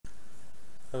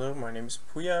Hello, my name is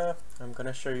Puya. I'm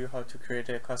gonna show you how to create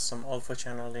a custom alpha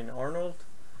channel in Arnold,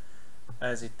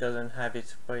 as it doesn't have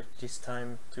it by this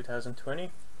time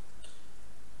 2020.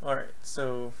 Alright,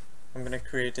 so I'm gonna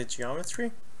create a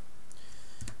geometry,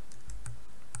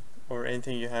 or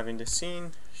anything you have in the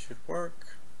scene should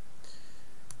work.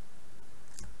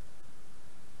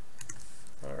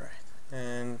 Alright,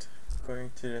 and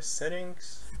going to the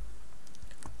settings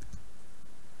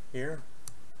here,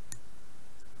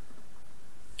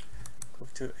 go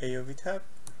to AOV tab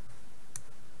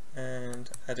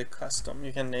and add a custom.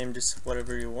 You can name this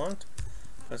whatever you want,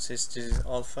 but since this is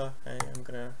alpha, I'm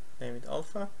gonna name it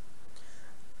alpha.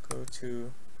 Go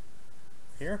to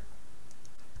here,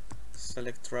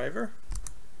 select driver,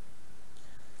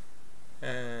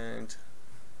 and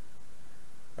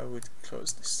I would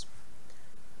close this.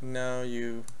 Now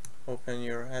you open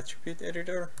your attribute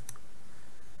editor,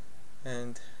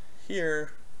 and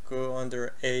here go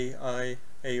under AI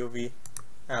AOV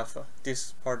alpha.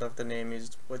 This part of the name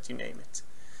is what you name it,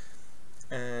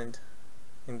 and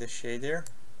in the shader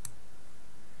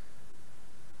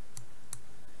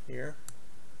here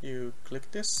you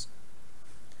click this,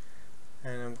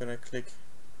 and I'm gonna click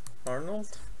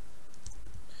Arnold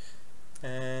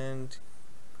and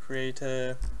create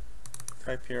a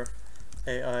type here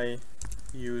AI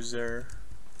user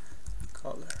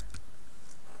color,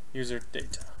 user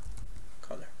data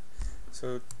color.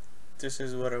 So this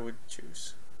is what I would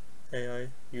choose, AI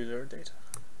user data,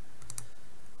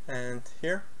 and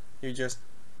here you just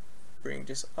bring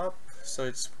this up so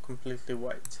it's completely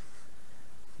white.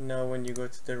 Now when you go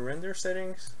to the render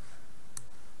settings,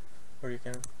 or you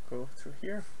can go through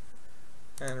here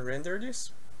and render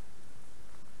this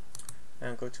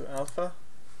and go to alpha,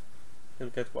 you'll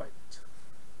get white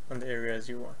on the areas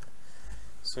you want.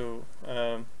 So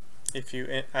if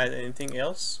you add anything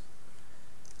else,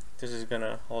 this is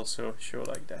gonna also show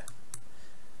like that.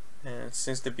 And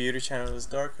since the beauty channel is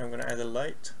dark, I'm gonna add a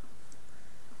light.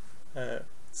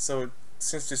 So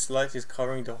since this light is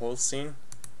covering the whole scene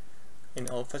in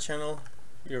alpha channel,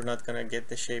 you're not gonna get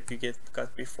the shape you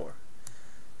got before.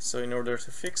 So in order to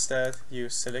fix that, you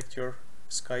select your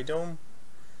sky dome,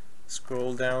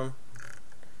 scroll down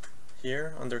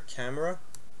here under camera,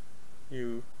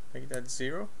 you make that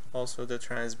 0. Also the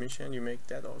transmission, you make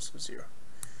that also 0.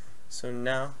 So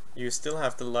now you still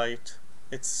have the light,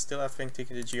 it's still affecting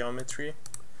the geometry.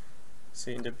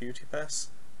 See in the beauty pass,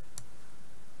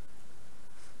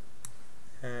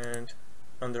 and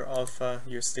under alpha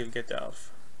you still get the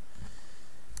alpha.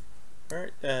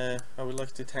 Alright, I would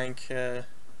like to thank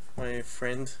my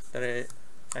friend that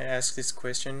I asked this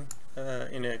question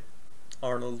in a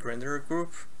Arnold renderer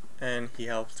group, and he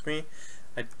helped me.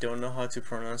 I don't know how to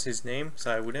pronounce his name,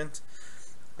 so I wouldn't,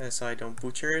 so I don't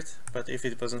butcher it, but if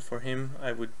it wasn't for him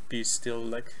I would be still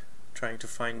like trying to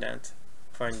find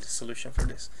the solution for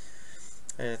this.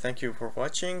 Thank you for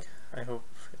watching. I hope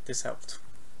this helped.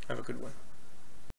 Have a good one.